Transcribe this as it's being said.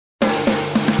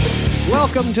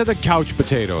Welcome to the Couch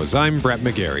Potatoes. I'm Brett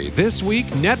McGarry. This week,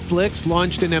 Netflix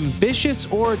launched an ambitious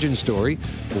origin story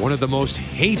for one of the most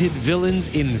hated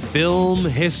villains in film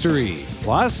history.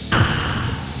 Plus,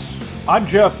 I'm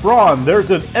Jeff Braun.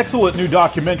 There's an excellent new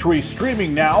documentary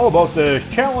streaming now about the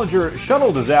Challenger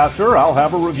shuttle disaster. I'll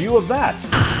have a review of that.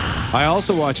 I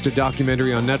also watched a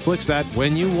documentary on Netflix that,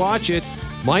 when you watch it,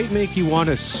 might make you want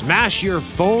to smash your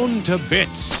phone to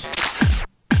bits.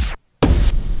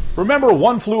 Remember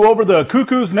One Flew Over the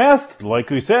Cuckoo's Nest? Like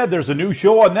we said, there's a new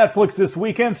show on Netflix this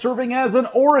weekend serving as an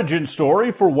origin story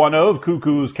for one of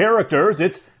Cuckoo's characters.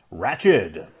 It's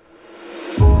Ratched.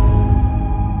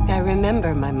 I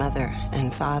remember my mother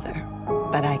and father,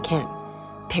 but I can't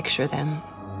picture them.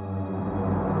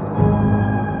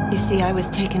 You see, I was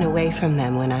taken away from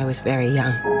them when I was very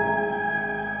young,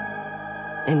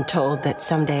 and told that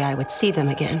someday I would see them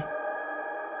again.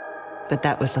 But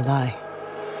that was a lie.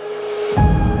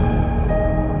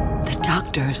 The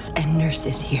doctors and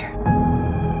nurses here,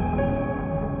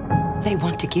 they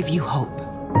want to give you hope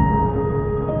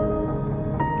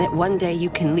that one day you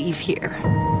can leave here.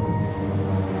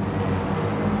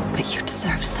 But you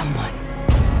deserve someone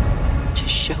to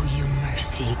show you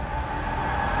mercy.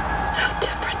 How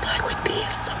different I would be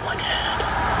if someone had.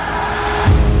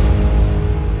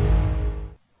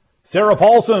 Sarah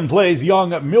Paulson plays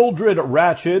young Mildred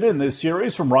Ratched in this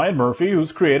series from Ryan Murphy,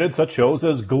 who's created such shows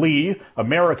as Glee,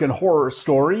 American Horror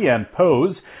Story, and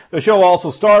Pose. The show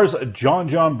also stars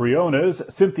John Briones,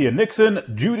 Cynthia Nixon,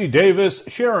 Judi Davis,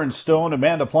 Sharon Stone,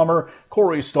 Amanda Plummer,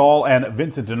 Corey Stahl, and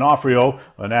Vincent D'Onofrio,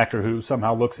 an actor who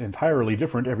somehow looks entirely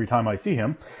different every time I see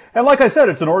him. And like I said,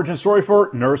 it's an origin story for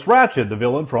Nurse Ratched, the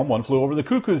villain from One Flew Over the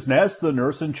Cuckoo's Nest, the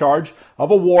nurse in charge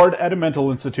of a ward at a mental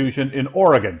institution in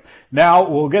Oregon. Now,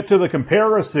 we'll get to the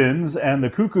comparisons and the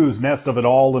cuckoo's nest of it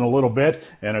all in a little bit,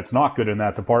 and it's not good in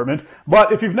that department.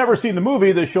 But if you've never seen the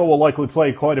movie, the show will likely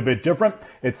play quite a bit different.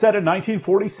 It's set in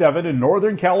 1947 in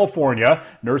Northern California.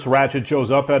 Nurse Ratched shows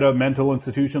up at a mental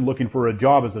institution looking for a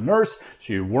job as a nurse.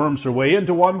 She worms her way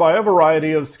into one by a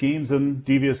variety of schemes and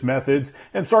devious methods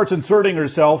and starts inserting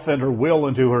herself and her will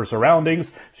into her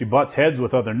surroundings. She butts heads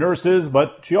with other nurses,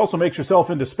 but she also makes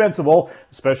herself indispensable,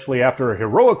 especially after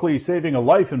heroically saving a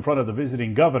life in front of the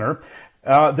visiting governor.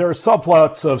 There are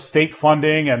subplots of state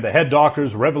funding and the head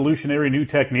doctor's revolutionary new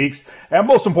techniques, and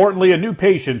most importantly, a new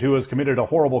patient who has committed a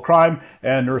horrible crime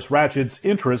and Nurse Ratched's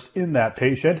interest in that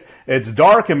patient. It's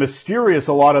dark and mysterious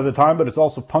a lot of the time, but it's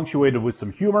also punctuated with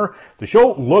some humor. The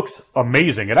show looks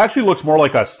amazing. It actually looks more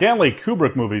like a Stanley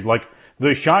Kubrick movie, like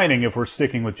The Shining, if we're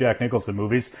sticking with Jack Nicholson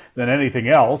movies, than anything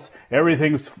else.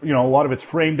 Everything's, a lot of it's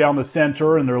framed down the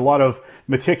center, and there are a lot of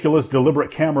meticulous,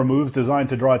 deliberate camera moves designed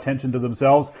to draw attention to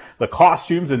themselves. The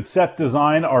costumes and set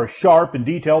design are sharp and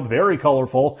detailed, very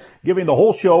colorful, giving the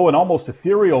whole show an almost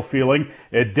ethereal feeling.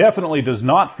 It definitely does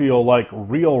not feel like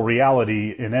real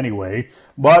reality in any way.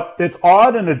 But it's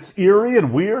odd and it's eerie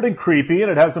and weird and creepy, and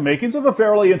it has the makings of a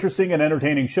fairly interesting and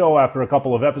entertaining show after a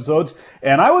couple of episodes.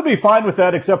 And I would be fine with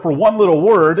that except for one little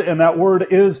word, and that word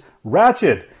is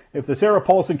Ratched. If the Sarah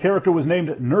Paulson character was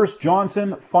named Nurse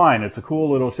Johnson, fine. It's a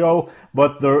cool little show,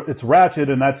 but it's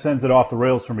Ratched, and that sends it off the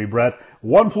rails for me, Brett.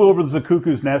 One Flew Over the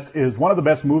Cuckoo's Nest is one of the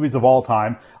best movies of all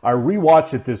time. I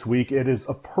rewatched it this week. It is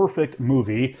a perfect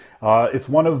movie. It's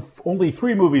one of only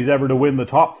 3 movies ever to win the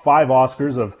top 5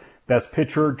 Oscars of Best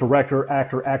Picture, Director,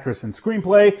 Actor, Actress, and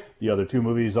Screenplay. The other 2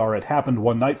 movies are It Happened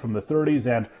One Night from the 30s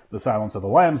and The Silence of the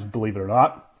Lambs, believe it or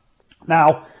not.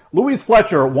 Now, Louise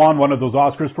Fletcher won one of those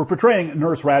Oscars for portraying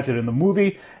Nurse Ratched in the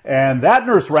movie, and that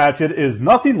Nurse Ratched is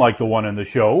nothing like the one in the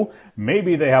show.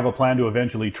 Maybe they have a plan to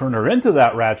eventually turn her into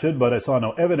that Ratched, but I saw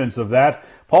no evidence of that.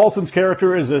 Paulson's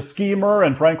character is a schemer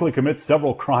and frankly commits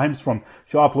several crimes from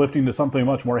shoplifting to something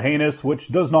much more heinous, which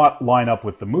does not line up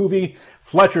with the movie.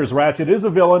 Fletcher's Ratched is a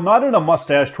villain, not in a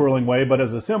mustache-twirling way, but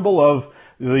as a symbol of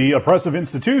the oppressive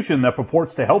institution that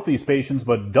purports to help these patients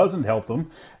but doesn't help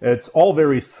them. It's all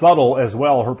very subtle as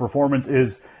well. Her performance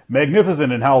is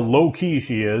magnificent in how low-key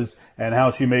she is and how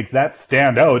she makes that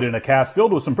stand out in a cast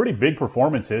filled with some pretty big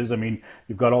performances. I mean,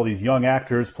 you've got all these young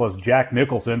actors plus Jack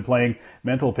Nicholson playing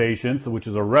mental patients, which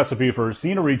is a recipe for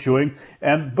scenery chewing.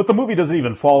 But the movie doesn't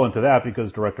even fall into that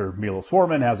because director Milos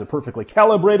Forman has it perfectly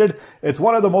calibrated. It's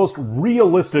one of the most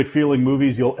realistic feeling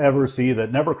movies you'll ever see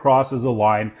that never crosses a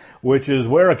line, which is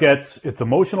where it gets its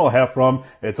emotional heft from.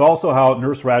 It's also how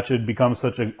Nurse Ratched becomes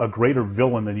such a greater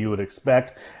villain than you would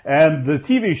expect. And the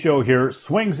TV show here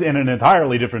swings in an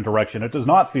entirely different direction. It does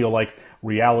not feel like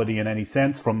reality in any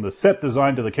sense, from the set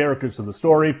design to the characters to the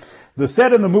story. The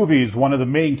set in the movie is one of the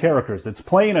main characters. It's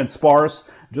plain and sparse,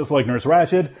 just like Nurse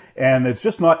Ratched, and it's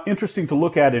just not interesting to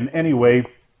look at in any way.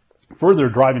 further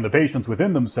driving the patients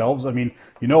within themselves. I mean,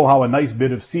 you know how a nice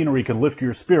bit of scenery can lift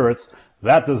your spirits.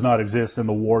 That does not exist in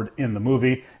the ward in the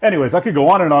movie. Anyways, I could go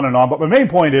on and on and on, but my main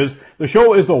point is the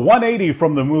show is a 180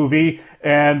 from the movie,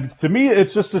 and to me,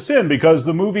 it's just a sin because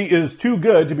the movie is too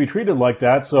good to be treated like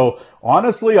that. So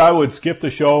honestly, I would skip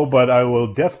the show, but I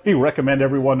will definitely recommend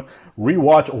everyone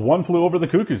rewatch One Flew Over the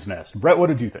Cuckoo's Nest. Brett, what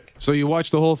did you think? So you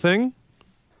watched the whole thing?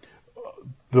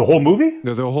 The whole movie?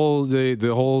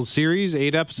 The whole series,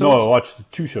 8 episodes? No, I watched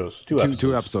two shows, two episodes.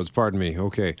 Two episodes, pardon me.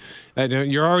 Okay.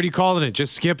 And you're already calling it.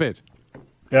 Just skip it.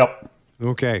 Yep.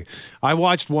 Okay. I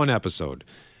watched one episode.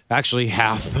 Actually,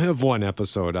 half of one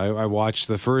episode. I watched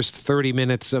the first 30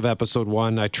 minutes of episode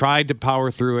 1. I tried to power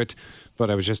through it, but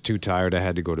I was just too tired. I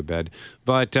had to go to bed.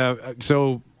 But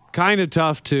so kind of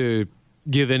tough to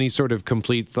give any sort of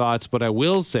complete thoughts, but I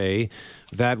will say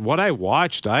that what I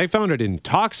watched, I found it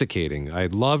intoxicating. I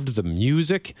loved the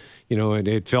music, and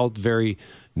it felt very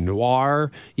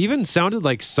noir, even sounded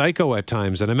like Psycho at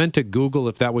times, and I meant to Google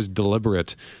if that was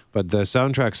deliberate, but the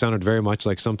soundtrack sounded very much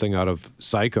like something out of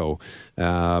Psycho.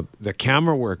 The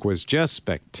camera work was just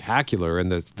spectacular,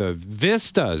 and the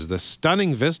vistas, the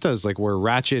stunning vistas, like where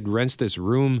Ratched rents this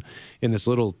room in this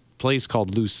little place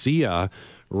called Lucia,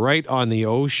 right on the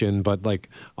ocean, but like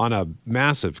on a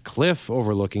massive cliff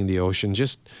overlooking the ocean.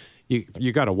 Just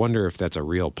you got to wonder if that's a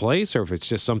real place or if it's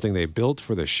just something they built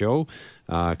for the show.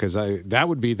 Because that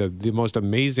would be the most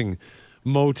amazing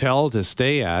motel to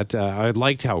stay at. I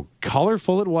liked how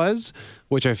colorful it was,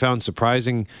 which I found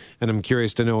surprising, and I'm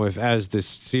curious to know if, as this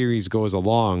series goes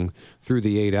along through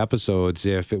the 8 episodes,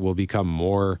 if it will become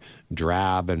more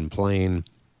drab and plain.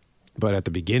 But at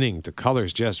the beginning, the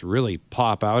colors just really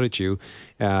pop out at you.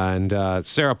 And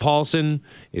Sarah Paulson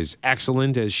is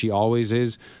excellent, as she always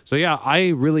is. So, yeah, I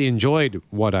really enjoyed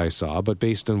what I saw, but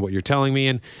based on what you're telling me.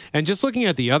 And just looking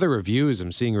at the other reviews,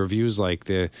 I'm seeing reviews like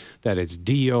that it's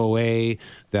DOA,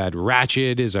 that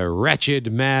Ratched is a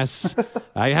wretched mess.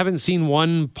 I haven't seen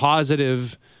one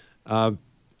positive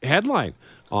headline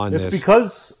on this. It's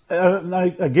because,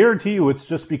 I guarantee you, it's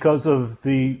just because of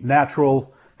the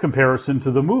natural comparison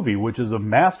to the movie, which is a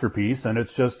masterpiece, and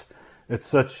it's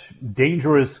such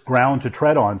dangerous ground to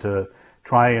tread on to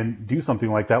try and do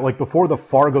something like that. Like before the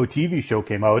Fargo TV show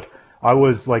came out, I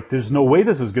was like, there's no way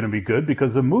this is going to be good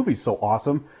because the movie's so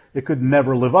awesome. It could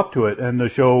never live up to it. And the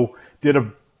show did it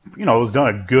was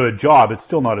done a good job. It's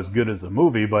still not as good as the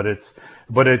movie, but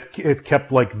it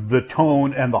kept like the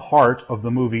tone and the heart of the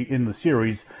movie in the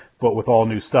series, but with all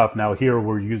new stuff. Now here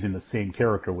we're using the same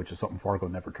character, which is something Fargo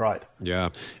never tried. Yeah.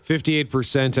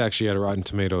 58% actually at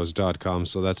RottenTomatoes.com,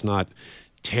 so that's not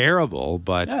terrible.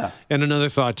 But yeah. And another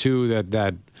thought too,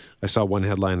 that I saw one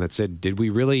headline that said, did we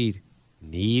really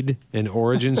need an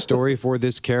origin story for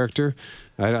this character?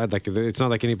 Like, it's not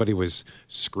like anybody was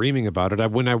screaming about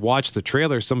it. When I watched the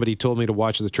trailer, somebody told me to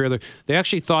watch the trailer. They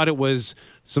actually thought it was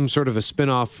some sort of a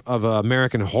spin-off of an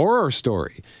American Horror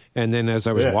Story. And then as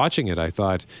I was watching it, I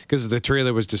thought, because the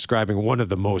trailer was describing one of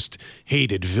the most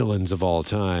hated villains of all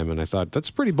time, and I thought, that's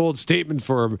a pretty bold statement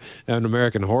for an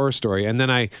American Horror Story. And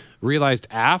then I realized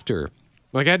after,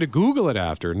 like I had to Google it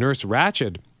after, Nurse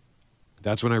Ratched.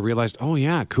 That's when I realized, oh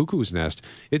yeah, Cuckoo's Nest.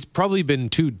 It's probably been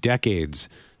 2 decades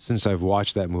since I've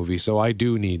watched that movie, so I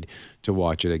do need to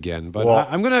watch it again. But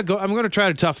I'm gonna try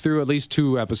to tough through at least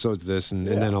 2 episodes of this, and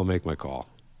then I'll make my call.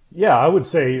 Yeah, I would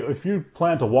say if you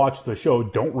plan to watch the show,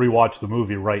 don't rewatch the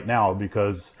movie right now,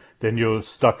 because then you're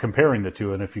stuck comparing the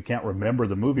two. And if you can't remember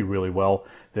the movie really well,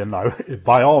 then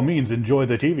by all means, enjoy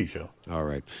the TV show. All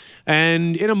right.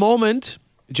 And in a moment,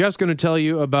 Jeff's going to tell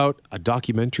you about a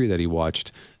documentary that he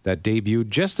watched that debuted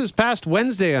just this past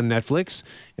Wednesday on Netflix,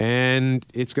 and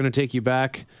it's going to take you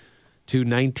back to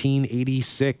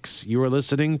 1986. You are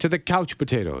listening to The Couch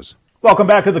Potatoes. Welcome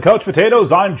back to The Couch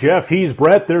Potatoes. I'm Jeff. He's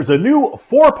Brett. There's a new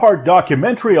 4-part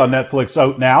documentary on Netflix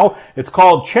out now. It's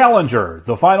called Challenger,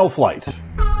 The Final Flight.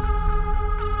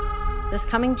 This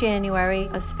coming January,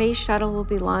 a space shuttle will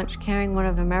be launched carrying one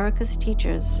of America's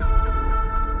teachers.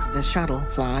 The shuttle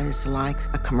flies like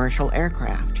a commercial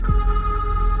aircraft.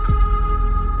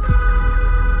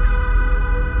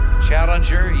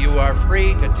 Challenger, you are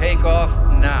free to take off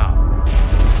now.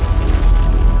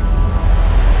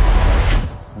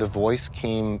 The voice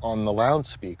came on the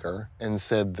loudspeaker and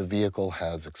said the vehicle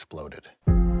has exploded.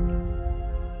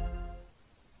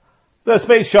 The The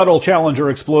Space Shuttle Challenger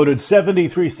exploded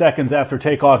 73 seconds after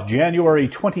takeoff January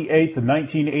 28,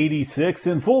 1986,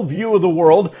 in full view of the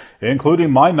world, including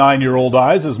my 9-year-old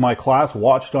eyes as my class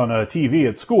watched on a TV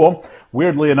at school.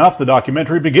 Weirdly enough, the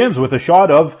documentary begins with a shot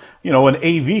of, an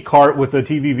AV cart with a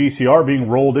TV VCR being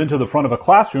rolled into the front of a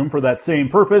classroom for that same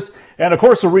purpose. And of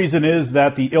course, the reason is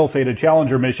that the ill-fated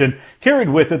Challenger mission carried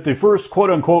with it the first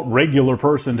quote-unquote regular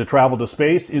person to travel to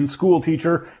space in school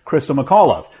teacher Krista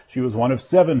McAuliffe. She was one of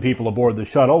 7 people aboard the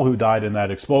shuttle who died in that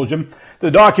explosion.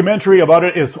 The documentary about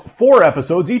it is 4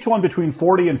 episodes, each one between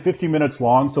 40 and 50 minutes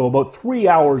long, so about 3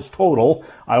 hours total.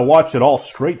 I watched it all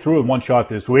straight through in one shot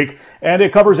this week, and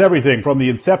it covers everything from the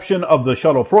inception of the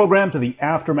shuttle program to the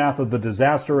aftermath of the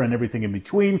disaster and everything in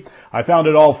between. I found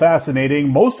it all fascinating.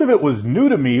 Most of it was new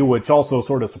to me, which also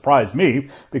sort of surprised me,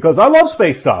 because I love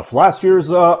space stuff. Last year's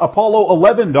Apollo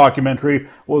 11 documentary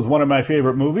was one of my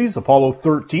favorite movies. Apollo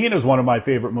 13 is one of my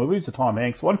favorite movies, the Tom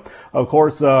Hanks one. Of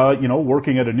course,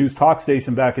 working at a news talk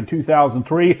station back in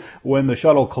 2003 when the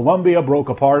shuttle Columbia broke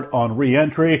apart on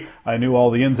re-entry. I knew all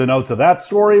the ins and outs of that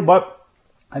story, but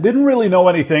I didn't really know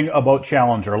anything about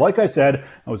Challenger. Like I said,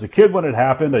 I was a kid when it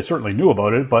happened. I certainly knew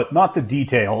about it, but not the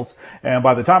details. And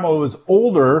by the time I was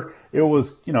older, it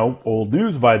was, old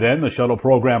news by then, the shuttle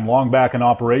program long back in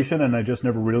operation, and I just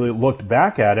never really looked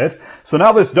back at it. So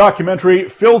now this documentary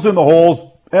fills in the holes.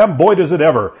 And boy, does it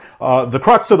ever. The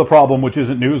crux of the problem, which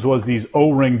isn't news, was these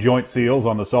O-ring joint seals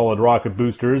on the solid rocket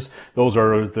boosters. Those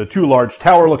are the 2 large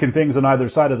tower-looking things on either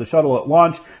side of the shuttle at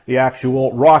launch, the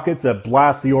actual rockets that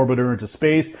blast the orbiter into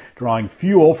space, drawing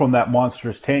fuel from that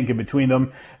monstrous tank in between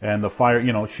them. And the fire,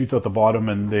 shoots out the bottom,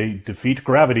 and they defeat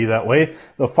gravity that way.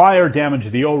 The fire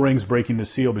damaged the O-rings, breaking the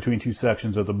seal between 2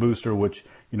 sections of the booster, which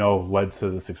led to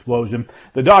this explosion.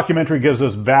 The documentary gives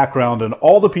us background on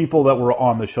all the people that were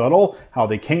on the shuttle, how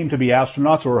they came to be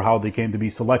astronauts or how they came to be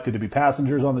selected to be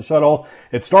passengers on the shuttle.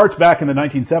 It starts back in the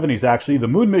 1970s, actually. The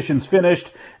moon mission's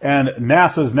finished, and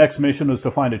NASA's next mission was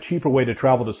to find a cheaper way to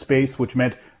travel to space, which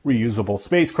meant reusable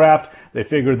spacecraft. They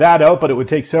figured that out, but it would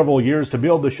take several years to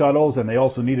build the shuttles, and they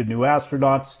also needed new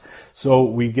astronauts. So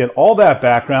we get all that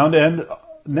background, and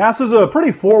NASA's a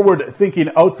pretty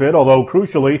forward-thinking outfit, although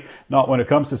crucially not when it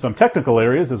comes to some technical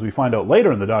areas, as we find out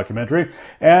later in the documentary.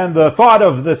 And the thought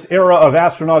of this era of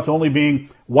astronauts only being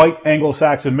white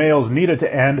Anglo-Saxon males needed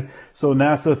to end, so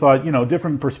NASA thought,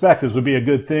 different perspectives would be a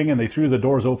good thing, and they threw the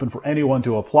doors open for anyone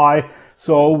to apply.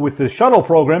 So with the shuttle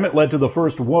program, it led to the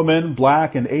first woman,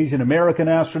 Black, and Asian American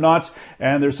astronauts,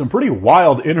 and there's some pretty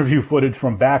wild interview footage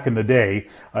from back in the day.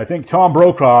 I think Tom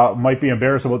Brokaw might be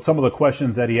embarrassed about some of the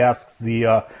questions that he asks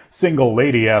the single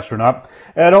lady astronaut.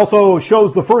 It also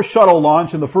shows the first shuttle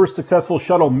launch and the first successful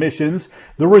shuttle missions,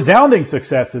 the resounding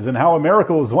successes, and how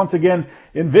America was once again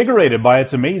invigorated by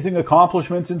its amazing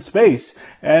accomplishments in space.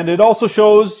 And it also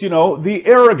shows, the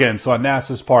arrogance on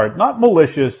NASA's part. Not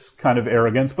malicious kind of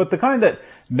arrogance, but the kind that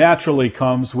naturally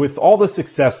comes with all the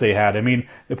success they had. I mean,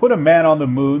 they put a man on the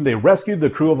moon. They rescued the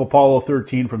crew of Apollo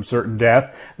 13 from certain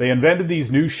death. They invented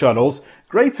these new shuttles.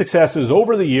 Great successes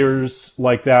over the years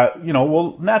like that,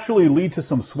 will naturally lead to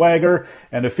some swagger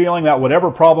and a feeling that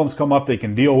whatever problems come up, they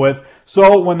can deal with.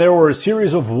 So when there were a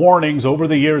series of warnings over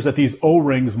the years that these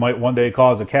O-rings might one day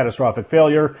cause a catastrophic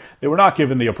failure, they were not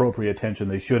given the appropriate attention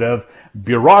they should have.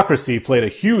 Bureaucracy played a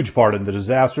huge part in the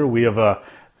disaster. We have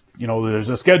there's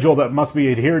a schedule that must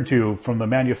be adhered to, from the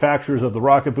manufacturers of the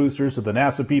rocket boosters to the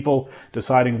NASA people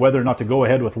deciding whether or not to go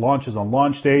ahead with launches on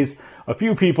launch days. A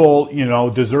few people,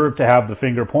 deserve to have the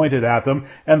finger pointed at them.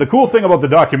 And the cool thing about the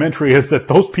documentary is that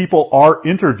those people are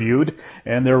interviewed,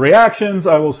 and their reactions,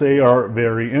 I will say, are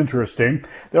very interesting.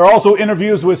 There are also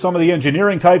interviews with some of the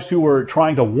engineering types who were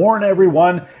trying to warn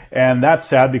everyone, and that's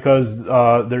sad because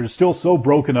they're still so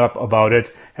broken up about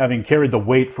it, having carried the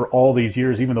weight for all these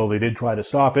years, even though they did try to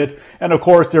stop it. And of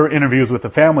course, there are interviews with the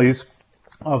families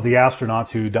of the astronauts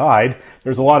who died.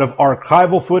 There's a lot of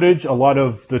archival footage, a lot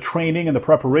of the training and the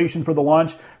preparation for the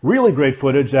launch. Really great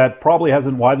footage that probably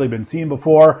hasn't widely been seen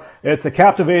before. It's a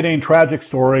captivating, tragic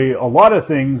story. A lot of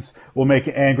things will make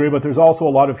you angry, but there's also a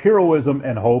lot of heroism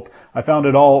and hope. I found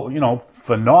it all,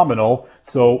 phenomenal.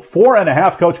 So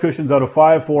 4.5 couch cushions out of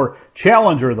 5 for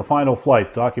Challenger, The Final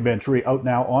Flight documentary, out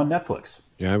now on Netflix.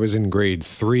 Yeah, I was in grade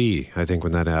 3, I think,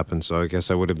 when that happened. So I guess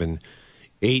I would have been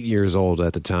 8 years old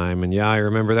at the time. And yeah, I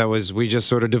remember we just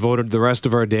sort of devoted the rest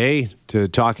of our day to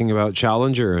talking about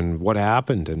Challenger and what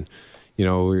happened. And,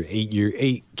 we're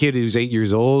kid who's 8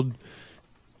 years old.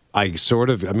 I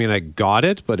got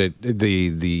it, but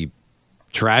the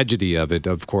tragedy of it,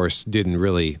 of course, didn't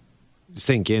really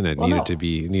sink in. It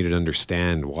needed to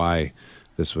understand why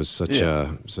this was such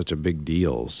a big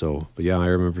deal. So, but yeah, I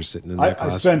remember sitting in that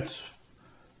class.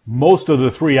 most of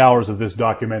the 3 hours of this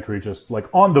documentary just like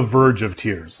on the verge of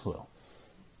tears. So.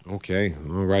 Okay,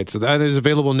 all right. So that is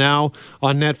available now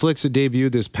on Netflix. It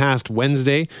debuted this past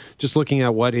Wednesday. Just looking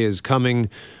at what is coming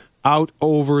out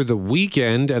over the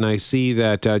weekend, and I see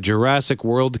that Jurassic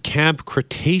World Camp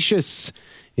Cretaceous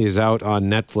is out on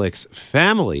Netflix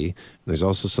Family. There's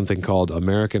also something called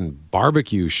American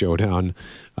Barbecue Showdown.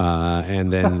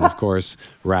 And then, of course,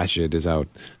 Ratched is out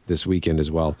this weekend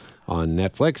as well on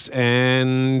Netflix.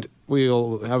 And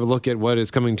we'll have a look at what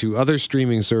is coming to other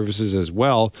streaming services as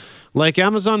well, like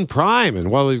Amazon Prime. And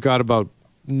while we've got about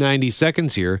 90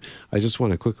 seconds here, I just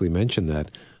want to quickly mention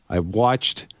that I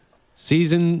watched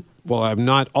I'm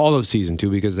not all of season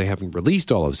 2 because they haven't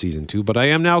released all of season 2, but I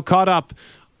am now caught up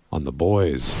on The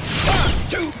Boys.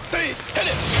 1, 2, 3, hit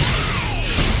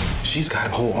it! She's got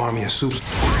a whole army of soups.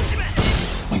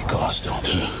 We cost them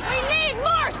too. We need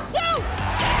more soup!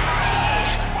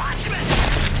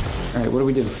 All right, what do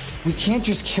we do? We can't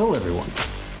just kill everyone.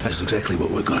 That's exactly what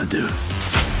we're gonna do.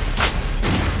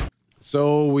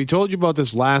 So we told you about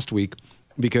this last week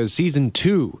because season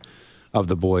 2 of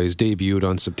The Boys debuted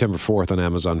on September 4th on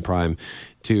Amazon Prime.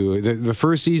 The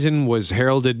first season was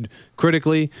heralded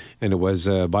critically, and it was,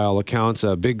 by all accounts,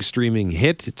 a big streaming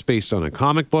hit. It's based on a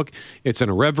comic book. It's an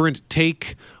irreverent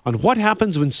take on what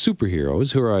happens when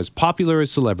superheroes, who are as popular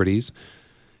as celebrities,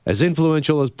 as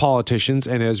influential as politicians,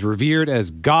 and as revered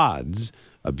as gods,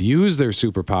 abuse their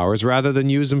superpowers rather than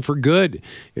use them for good.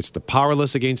 It's the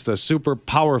powerless against the super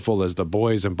powerful as the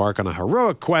boys embark on a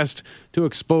heroic quest to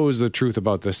expose the truth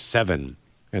about the Seven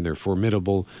and their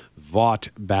formidable Vought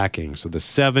backing. So the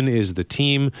Seven is the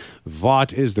team,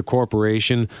 Vought is the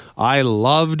corporation. I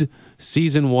loved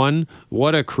season 1.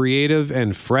 What a creative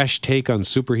and fresh take on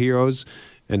superheroes.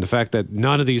 And the fact that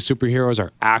none of these superheroes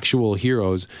are actual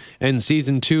heroes. And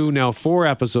season 2, now 4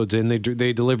 episodes in,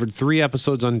 they delivered 3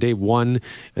 episodes on day 1,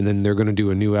 and then they're going to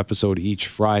do a new episode each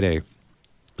Friday.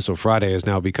 So Friday has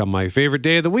now become my favorite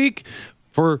day of the week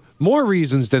for more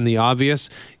reasons than the obvious.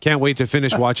 Can't wait to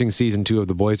finish watching season 2 of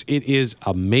The Boys. It is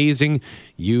amazing.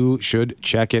 You should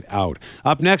check it out.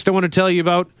 Up next, I want to tell you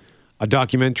about a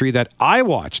documentary that I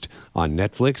watched on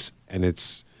Netflix, and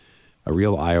it's a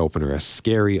real eye-opener, a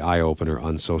scary eye-opener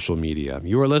on social media.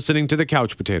 You are listening to The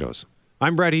Couch Potatoes.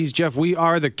 I'm Brett, he's Jeff. We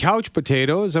are The Couch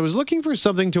Potatoes. I was looking for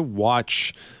something to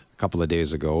watch a couple of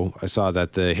days ago. I saw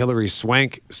that the Hilary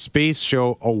Swank space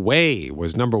show Away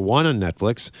was number 1 on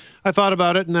Netflix. I thought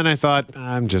about it, and then I thought,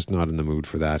 I'm just not in the mood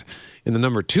for that. In the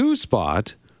number 2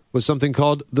 spot was something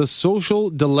called The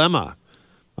Social Dilemma.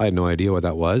 I had no idea what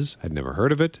that was. I'd never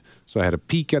heard of it. So I had a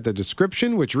peek at the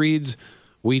description, which reads,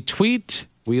 "We tweet,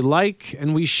 we like,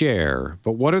 and we share.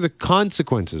 But what are the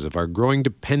consequences of our growing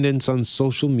dependence on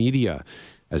social media?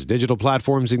 As digital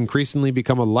platforms increasingly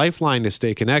become a lifeline to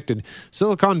stay connected,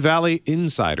 Silicon Valley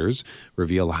insiders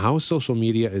reveal how social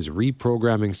media is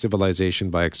reprogramming civilization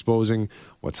by exposing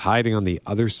what's hiding on the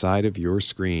other side of your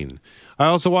screen." I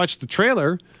also watched the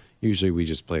trailer. Usually we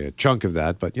just play a chunk of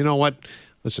that, but you know what?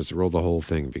 Let's just roll the whole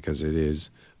thing because it is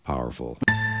powerful.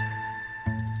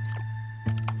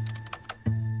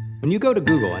 When you go to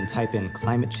Google and type in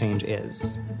climate change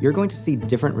is, you're going to see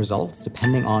different results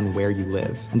depending on where you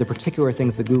live and the particular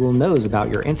things that Google knows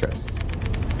about your interests.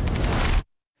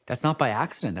 That's not by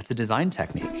accident, that's a design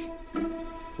technique.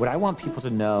 What I want people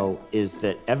to know is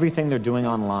that everything they're doing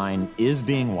online is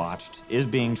being watched, is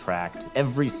being tracked.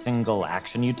 Every single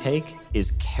action you take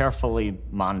is carefully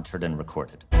monitored and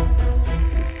recorded.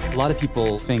 A lot of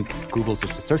people think Google's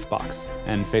just a search box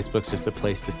and Facebook's just a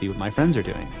place to see what my friends are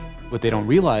doing. What they don't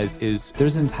realize is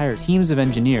there's entire teams of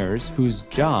engineers whose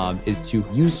job is to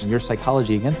use your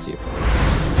psychology against you.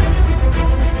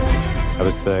 I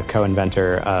was the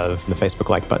co-inventor of the Facebook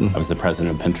like button. I was the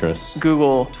president of Pinterest,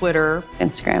 Google, Twitter,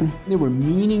 Instagram. There were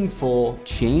meaningful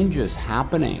changes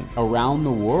happening around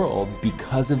the world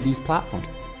because of these platforms.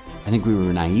 I think we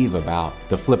were naive about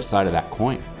the flip side of that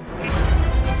coin.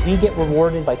 We get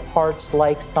rewarded by hearts,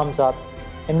 likes, thumbs up,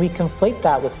 and we conflate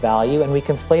that with value and we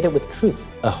conflate it with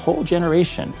truth. A whole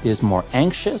generation is more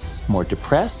anxious, more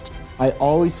depressed. I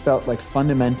always felt like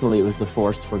fundamentally it was a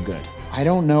force for good. I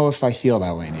don't know if I feel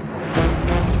that way anymore.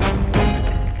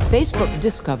 Facebook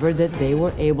discovered that they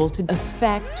were able to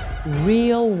affect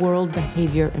real-world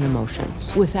behavior and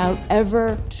emotions without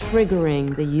ever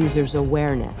triggering the user's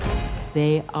awareness.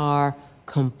 They are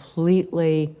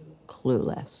completely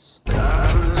clueless.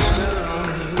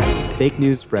 Fake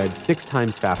news spreads 6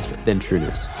 times faster than true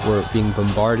news. We're being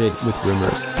bombarded with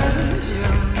rumors.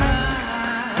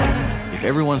 If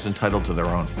everyone's entitled to their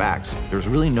own facts, there's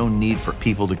really no need for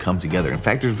people to come together. In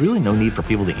fact, there's really no need for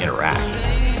people to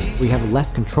interact. We have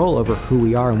less control over who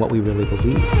we are and what we really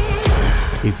believe.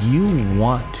 If you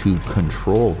want to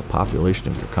control the population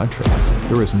of your country,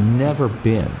 there has never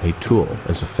been a tool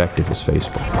as effective as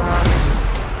Facebook.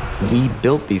 We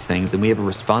built these things and we have a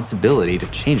responsibility to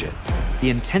change it.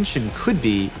 The intention could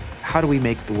be, how do we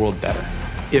make the world better?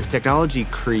 If technology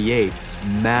creates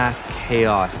mass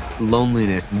chaos,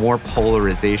 loneliness, more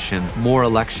polarization, more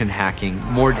election hacking,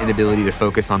 more inability to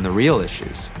focus on the real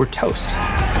issues, we're toast.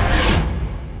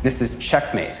 This is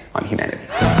checkmate on humanity.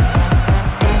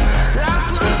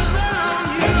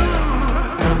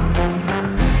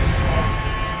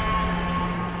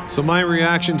 So my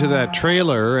reaction to that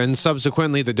trailer and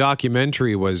subsequently the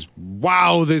documentary was,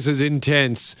 wow, this is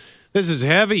intense. This is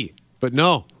heavy. But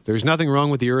no, there's nothing wrong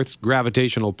with the Earth's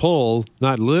gravitational pull,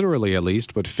 not literally at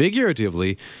least, but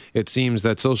figuratively. It seems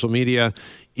that social media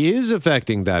is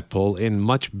affecting that pull in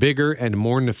much bigger and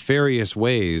more nefarious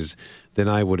ways than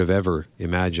I would have ever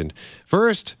imagined.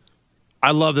 First, I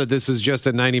love that this is just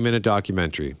a 90-minute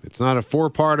documentary. It's not a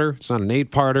 4-parter. It's not an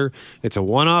 8-parter. It's a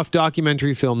one-off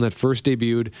documentary film that first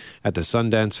debuted at the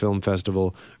Sundance Film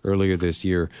Festival earlier this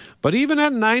year. But even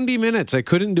at 90 minutes, I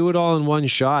couldn't do it all in one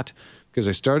shot because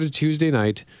I started Tuesday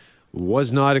night,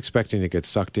 was not expecting to get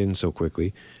sucked in so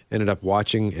quickly, ended up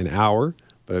watching an hour,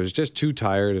 but I was just too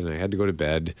tired and I had to go to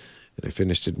bed, and I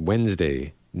finished it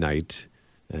Wednesday night.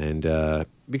 And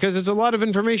because it's a lot of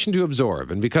information to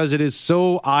absorb, and because it is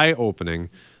so eye-opening,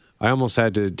 I almost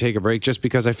had to take a break just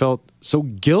because I felt so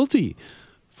guilty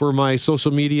for my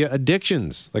social media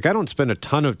addictions. Like, I don't spend a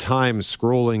ton of time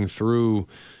scrolling through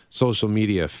social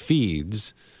media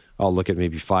feeds. I'll look at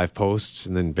maybe 5 posts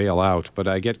and then bail out, but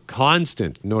I get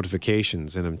constant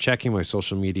notifications and I'm checking my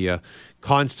social media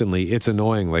constantly. It's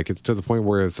annoying. Like, it's to the point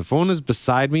where if the phone is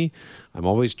beside me, I'm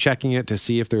always checking it to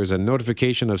see if there's a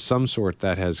notification of some sort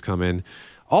that has come in.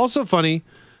 Also funny,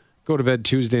 go to bed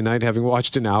Tuesday night having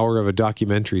watched an hour of a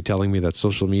documentary telling me that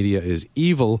social media is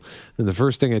evil. And the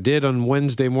first thing I did on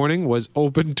Wednesday morning was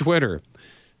open Twitter.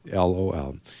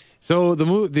 LOL. So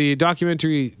the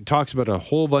documentary talks about a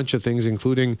whole bunch of things,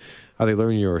 including how they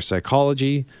learn your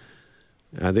psychology.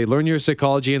 They learn your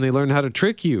psychology and they learn how to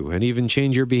trick you and even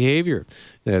change your behavior.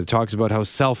 It talks about how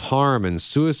self-harm and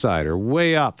suicide are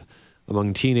way up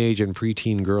among teenage and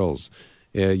preteen girls.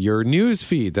 Your news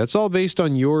feed, that's all based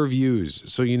on your views.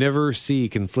 So you never see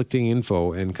conflicting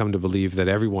info and come to believe that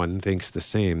everyone thinks the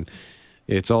same.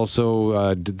 It's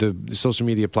also the social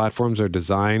media platforms are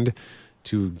designed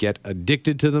to get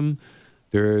addicted to them.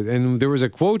 There was a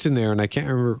quote in there, and I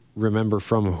can't remember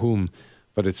from whom,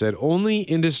 but it said, only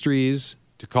industries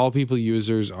to call people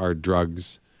users are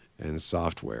drugs and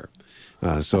software.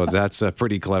 So that's a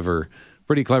pretty clever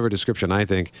description, I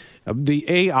think. The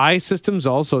AI systems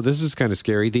also, this is kind of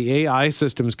scary. The AI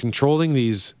systems controlling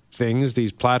these things,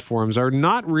 these platforms, are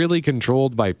not really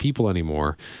controlled by people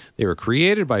anymore. They were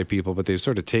created by people, but they've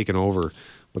sort of taken over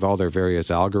with all their various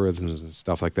algorithms and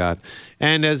stuff like that.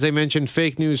 And as they mentioned,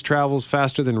 fake news travels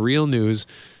faster than real news.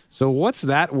 So what's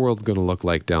that world going to look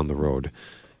like down the road?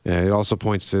 It also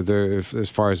points to as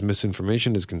far as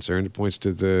misinformation is concerned, it points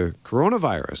to the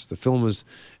coronavirus. The film was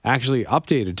actually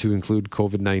updated to include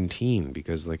COVID-19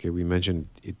 because, like we mentioned,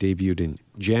 it debuted in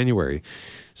January.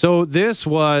 So this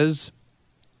was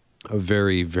a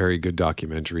very, very good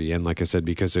documentary. And like I said,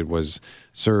 because it was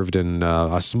served in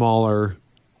a smaller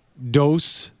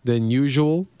dose than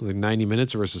usual, like 90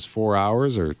 minutes versus 4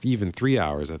 hours or even 3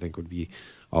 hours, I think would be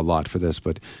a lot for this.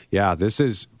 But yeah, this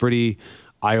is pretty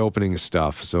eye-opening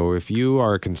stuff. So if you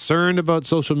are concerned about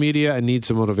social media and need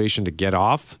some motivation to get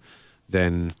off,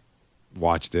 then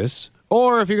watch this.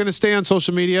 Or if you're going to stay on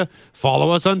social media, follow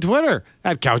us on Twitter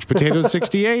at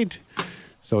CouchPotato68.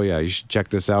 So yeah, you should check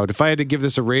this out. If I had to give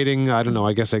this a rating, I don't know,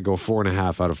 I guess I'd go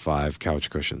 4.5 out of 5 couch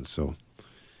cushions. So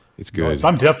it's good. Nice.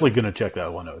 I'm definitely going to check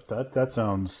that one out. That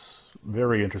sounds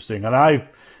very interesting. And I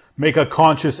make a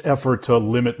conscious effort to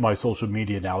limit my social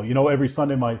media now. You know, every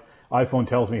Sunday my iPhone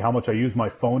tells me how much I used my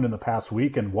phone in the past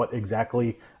week and what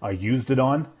exactly I used it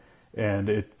on.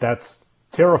 And that's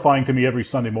terrifying to me every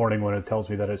Sunday morning when it tells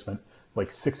me that I spent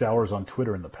like 6 hours on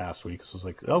Twitter in the past week. So it's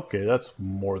like, okay, that's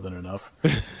more than enough.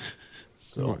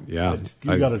 So yeah,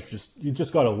 you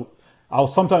just gotta. I'll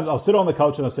sit on the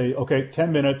couch and I'll say, okay,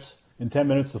 10 minutes. In 10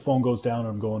 minutes, the phone goes down and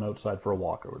I'm going outside for a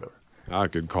walk or whatever. Ah,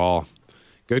 good call.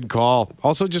 Good call.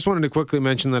 Also, just wanted to quickly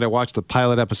mention that I watched the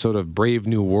pilot episode of Brave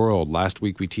New World. Last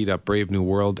week, we teed up Brave New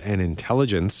World and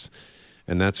Intelligence,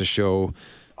 and that's a show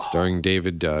starring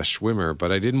David Schwimmer.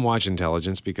 But I didn't watch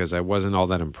Intelligence because I wasn't all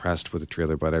that impressed with the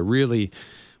trailer. But I really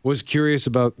was curious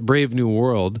about Brave New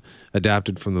World,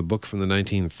 adapted from the book from the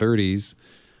 1930s,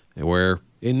 where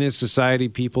in this society,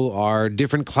 people are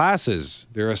different classes.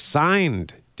 They're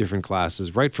assigned different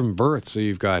classes right from birth. So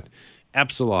you've got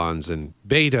epsilons and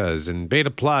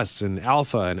beta plus and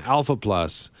alpha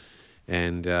plus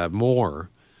and more.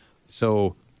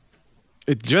 So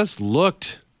it just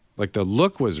looked like the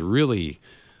look was really,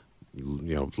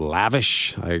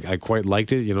 lavish. I quite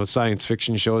liked it. Science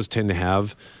fiction shows tend to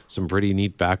have some pretty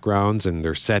neat backgrounds and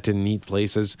they're set in neat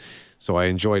places. So I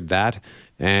enjoyed that.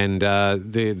 And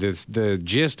the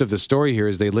gist of the story here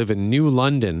is they live in New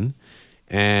London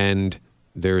and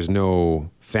there's no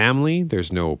family,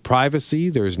 there's no privacy,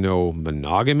 there's no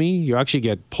monogamy. You actually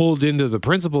get pulled into the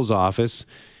principal's office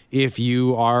if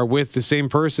you are with the same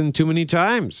person too many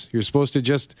times. You're supposed to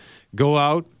just go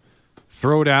out,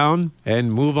 throw down,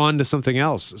 and move on to something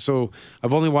else. So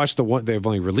I've only watched they've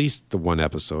only released the one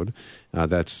episode.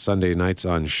 That's Sunday nights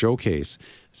on Showcase.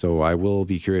 So I will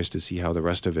be curious to see how the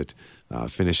rest of it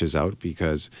finishes out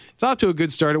because it's off to a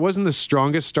good start. It wasn't the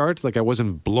strongest start. Like I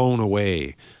wasn't blown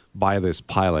away by this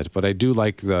pilot, but I do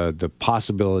like the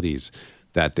possibilities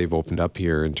that they've opened up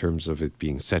here in terms of it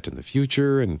being set in the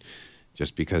future. And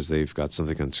just because they've got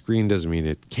something on screen doesn't mean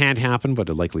it can't happen, but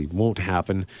it likely won't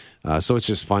happen. So it's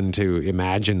just fun to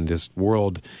imagine this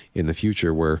world in the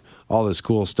future where all this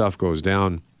cool stuff goes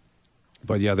down.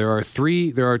 But yeah, there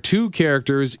are two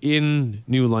characters in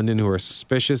New London who are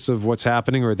suspicious of what's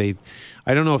happening, or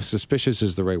I don't know if suspicious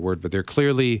is the right word, but they're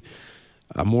clearly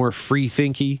more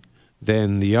free-thinky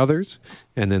than the others.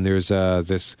 And then there's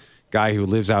this guy who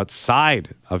lives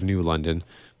outside of New London,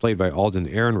 played by Alden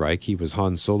Ehrenreich. He was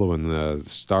Han Solo in the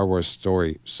Star Wars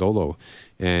story Solo,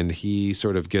 and he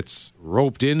sort of gets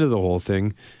roped into the whole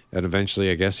thing, and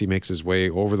eventually I guess he makes his way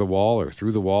over the wall or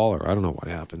through the wall, or I don't know what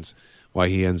happens, why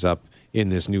he ends up in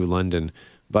this New London.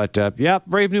 But yeah,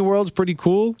 Brave New World's pretty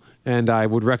cool, and I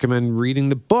would recommend reading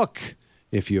the book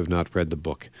if you have not read the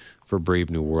book for Brave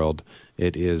New World.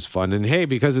 It is fun. And hey,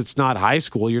 because it's not high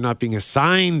school, you're not being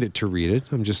assigned to read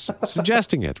it. I'm just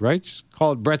suggesting it, right? Just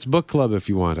call it Brett's Book Club if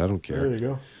you want. I don't care. There you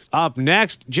go. Up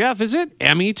next, Jeff, is it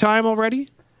Emmy time already?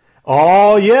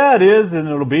 Oh, yeah, it is. And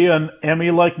it'll be an Emmy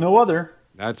like no other.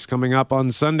 That's coming up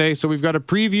on Sunday. So we've got a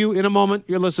preview in a moment.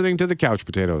 You're listening to the Couch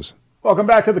Potatoes. Welcome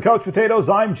back to the Couch Potatoes.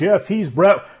 I'm Jeff. He's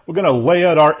Brett. We're going to lay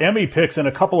out our Emmy picks in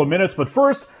a couple of minutes. But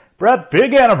first, Brett,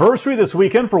 big anniversary this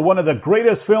weekend for one of the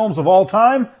greatest films of all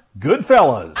time,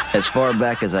 Goodfellas. As far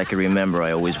back as I can remember,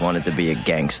 I always wanted to be a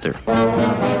gangster.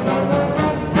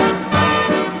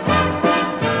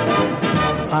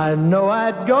 I know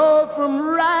I'd go from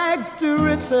rags to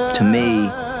riches. To me,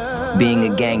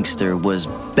 being a gangster was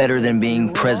better than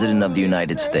being president of the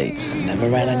United States. Never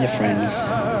rat on your friends,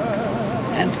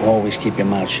 and always keep your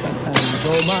mouth shut.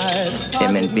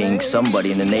 It meant being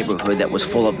somebody in the neighborhood that was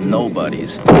full of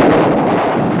nobodies.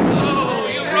 Oh,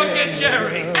 you broke it,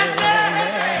 Jerry.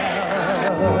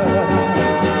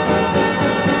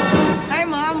 Hey,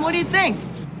 Mom, what do you think?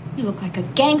 You look like a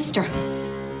gangster.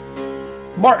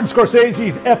 Martin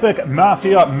Scorsese's epic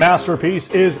mafia masterpiece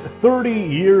is 30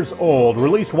 years old.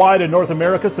 Released wide in North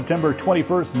America September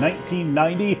 21st,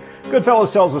 1990,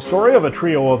 Goodfellas tells the story of a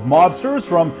trio of mobsters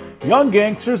from young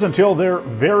gangsters until their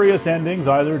various endings,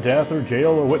 either death or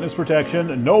jail or witness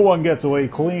protection. No one gets away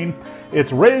clean.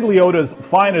 It's Ray Liotta's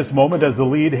finest moment as the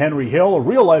lead, Henry Hill, a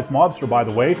real-life mobster, by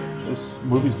the way. This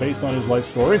movie's based on his life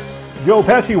story. Joe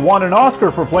Pesci won an Oscar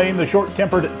for playing the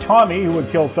short-tempered Tommy who would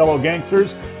kill fellow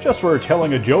gangsters just for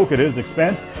telling a joke at his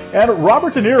expense. And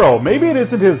Robert De Niro, maybe it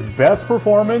isn't his best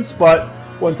performance, but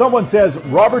when someone says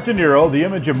Robert De Niro, the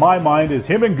image in my mind is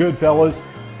him in Goodfellas,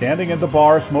 standing at the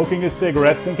bar, smoking his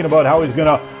cigarette, thinking about how he's going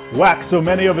to whack so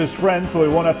many of his friends so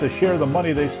he won't have to share the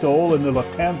money they stole in the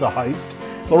Lufthansa heist.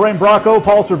 Lorraine Bracco,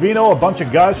 Paul Sorvino, a bunch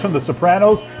of guys from The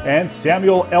Sopranos, and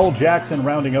Samuel L. Jackson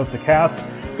rounding out the cast.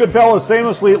 Goodfellas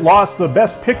famously lost the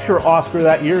Best Picture Oscar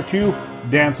that year to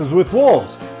Dances with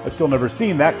Wolves. I've still never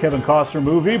seen that Kevin Costner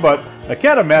movie, but I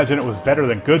can't imagine it was better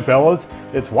than Goodfellas.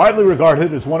 It's widely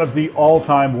regarded as one of the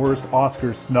all-time worst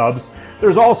Oscar snubs.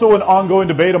 There's also an ongoing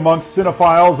debate amongst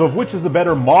cinephiles of which is a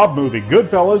better mob movie,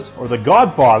 Goodfellas or The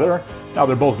Godfather. Now,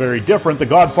 they're both very different. The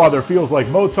Godfather feels like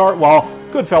Mozart, while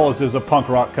Goodfellas is a punk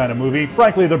rock kind of movie.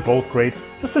 Frankly, they're both great.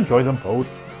 Just enjoy them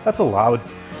both. That's allowed.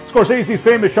 Scorsese's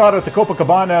famous shot at the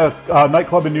Copacabana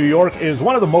nightclub in New York is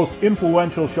one of the most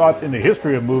influential shots in the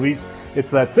history of movies. It's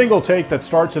that single take that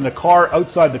starts in a car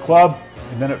outside the club,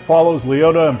 and then it follows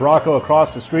Liotta and Bracco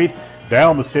across the street,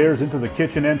 down the stairs into the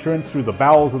kitchen entrance, through the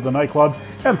bowels of the nightclub,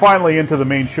 and finally into the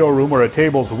main showroom where a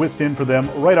table's whisked in for them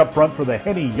right up front for the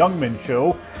Henny Youngman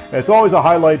show. It's always a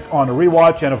highlight on a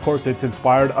rewatch, and of course it's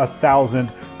inspired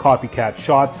 1,000 copycat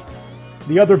shots.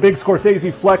 The other big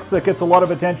Scorsese flex that gets a lot of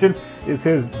attention is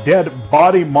his dead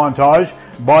body montage.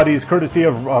 Bodies courtesy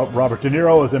of Robert De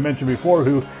Niro, as I mentioned before,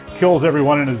 who kills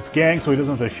everyone in his gang so he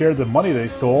doesn't have to share the money they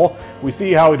stole. We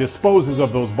see how he disposes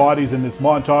of those bodies in this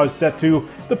montage set to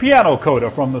the piano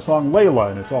coda from the song Layla,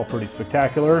 and it's all pretty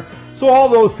spectacular. So all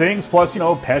those things, plus,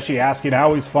 Pesci asking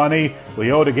how he's funny,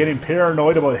 Leota getting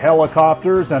paranoid about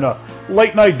helicopters, and a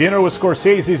late-night dinner with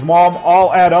Scorsese's mom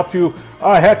all add up to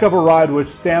a heck of a ride, which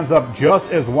stands up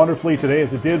just as wonderfully today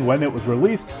as it did when it was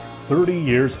released 30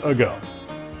 years ago.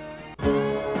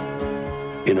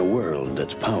 In a world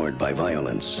that's powered by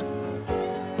violence,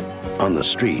 on the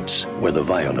streets where the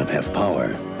violent have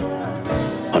power,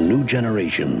 a new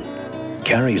generation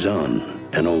carries on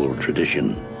an old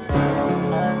tradition.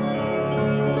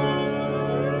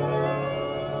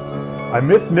 I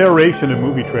miss narration in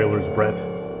movie trailers, Brett.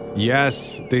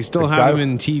 Yes, they still have them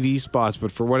in TV spots,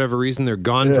 but for whatever reason, they're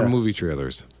gone from movie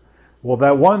trailers. Well,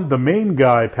 the main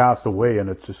guy passed away, and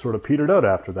it's just sort of petered out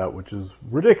after that, which is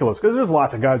ridiculous, because there's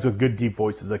lots of guys with good deep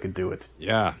voices that could do it.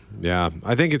 Yeah.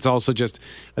 I think it's also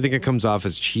I think it comes off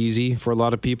as cheesy for a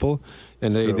lot of people,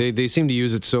 and they seem to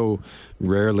use it so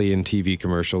rarely in TV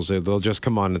commercials. They'll just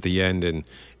come on at the end,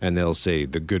 and they'll say,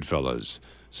 "The Goodfellas,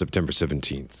 September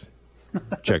 17th.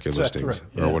 Check your listings,"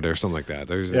 or whatever, something like that.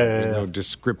 There's no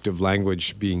descriptive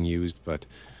language being used, but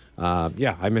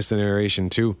I miss the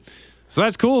narration too. So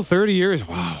that's cool. 30 years.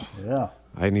 Wow. Yeah.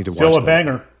 I need to watch Still a that.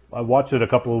 banger. I watched it a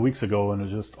couple of weeks ago, and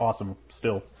it's just awesome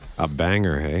still. A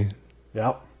banger, hey?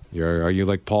 Yeah. Are you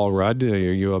like Paul Rudd? Are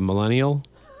you a millennial?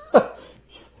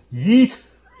 Yeet.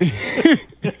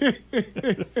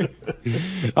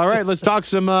 All right, let's talk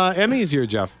some Emmys here,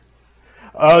 Jeff.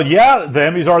 The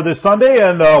Emmys are this Sunday,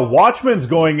 and Watchmen's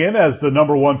going in as the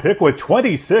 #1 pick with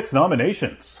 26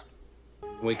 nominations.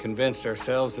 We convinced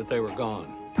ourselves that they were gone,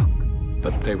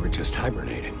 but they were just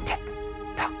hibernating.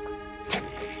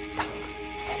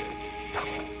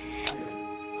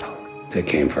 They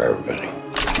came for everybody.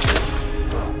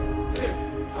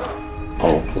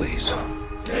 Oh, please.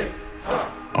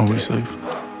 Are we safe?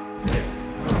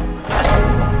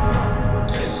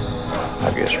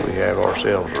 I guess we have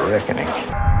ourselves a reckoning.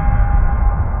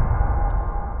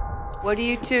 What are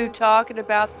you two talking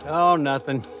about? Oh,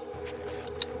 nothing.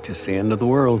 Just the end of the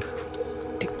world.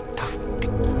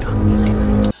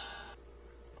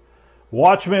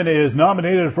 Watchmen is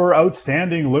nominated for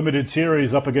Outstanding Limited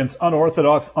Series up against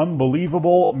Unorthodox,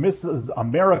 Unbelievable, Mrs.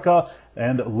 America,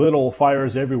 and Little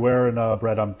Fires Everywhere. And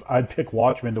Brett, I'd pick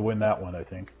Watchmen to win that one, I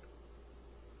think.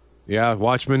 Yeah,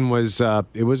 Watchmen was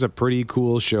it was a pretty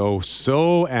cool show,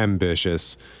 so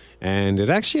ambitious, and it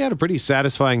actually had a pretty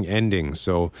satisfying ending,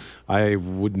 so I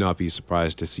would not be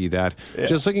surprised to see that. Yeah.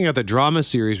 Just looking at the drama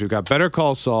series, we've got Better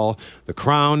Call Saul, The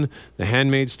Crown, The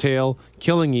Handmaid's Tale,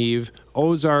 Killing Eve,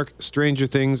 Ozark, Stranger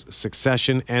Things,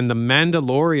 Succession, and The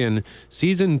Mandalorian.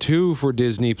 Season 2 for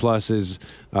Disney Plus's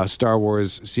Star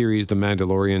Wars series, The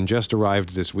Mandalorian, just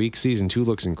arrived this week. Season 2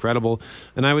 looks incredible.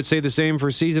 And I would say the same for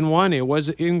Season 1. It was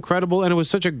incredible, and it was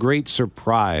such a great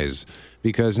surprise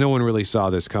because no one really saw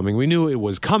this coming. We knew it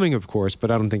was coming, of course,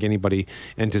 but I don't think anybody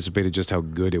anticipated just how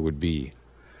good it would be.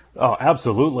 Oh,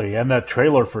 absolutely. And that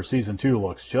trailer for Season 2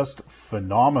 looks just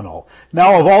phenomenal.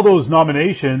 Now, of all those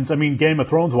nominations, I mean, Game of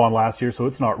Thrones won last year, so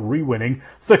it's not re-winning.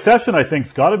 Succession, I think,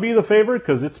 has got to be the favorite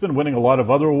because it's been winning a lot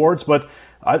of other awards, but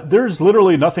there's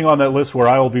literally nothing on that list where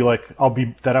I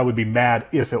would be mad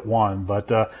if it won.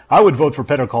 But I would vote for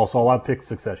Better Call Saul. I'd pick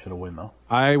Succession to win, though.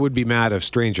 I would be mad if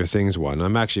Stranger Things won.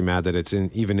 I'm actually mad that it's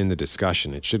even in the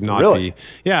discussion. It should not really be.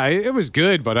 Yeah, it was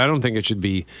good, but I don't think it should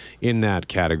be in that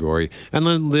category.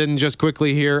 And then just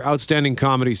quickly here, Outstanding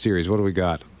Comedy Series. What do we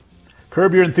got?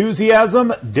 Curb Your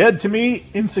Enthusiasm, Dead to Me,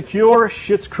 Insecure,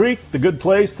 Schitt's Creek, The Good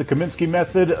Place, The Kaminsky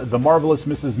Method, The Marvelous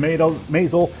Mrs.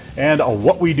 Maisel, and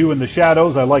What We Do in the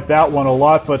Shadows. I like that one a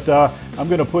lot, but I'm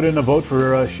going to put in a vote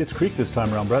for Schitt's Creek this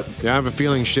time around, Brett. Yeah, I have a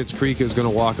feeling Schitt's Creek is going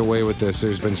to walk away with this.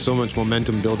 There's been so much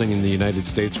momentum building in the United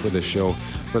States for this show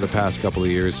for the past couple of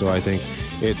years, so I think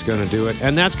it's going to do it.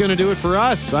 And that's going to do it for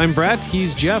us. I'm Brett.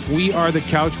 He's Jeff. We are the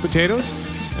Couch Potatoes.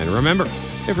 And remember,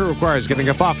 if it requires getting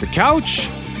up off the couch,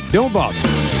 don't bother.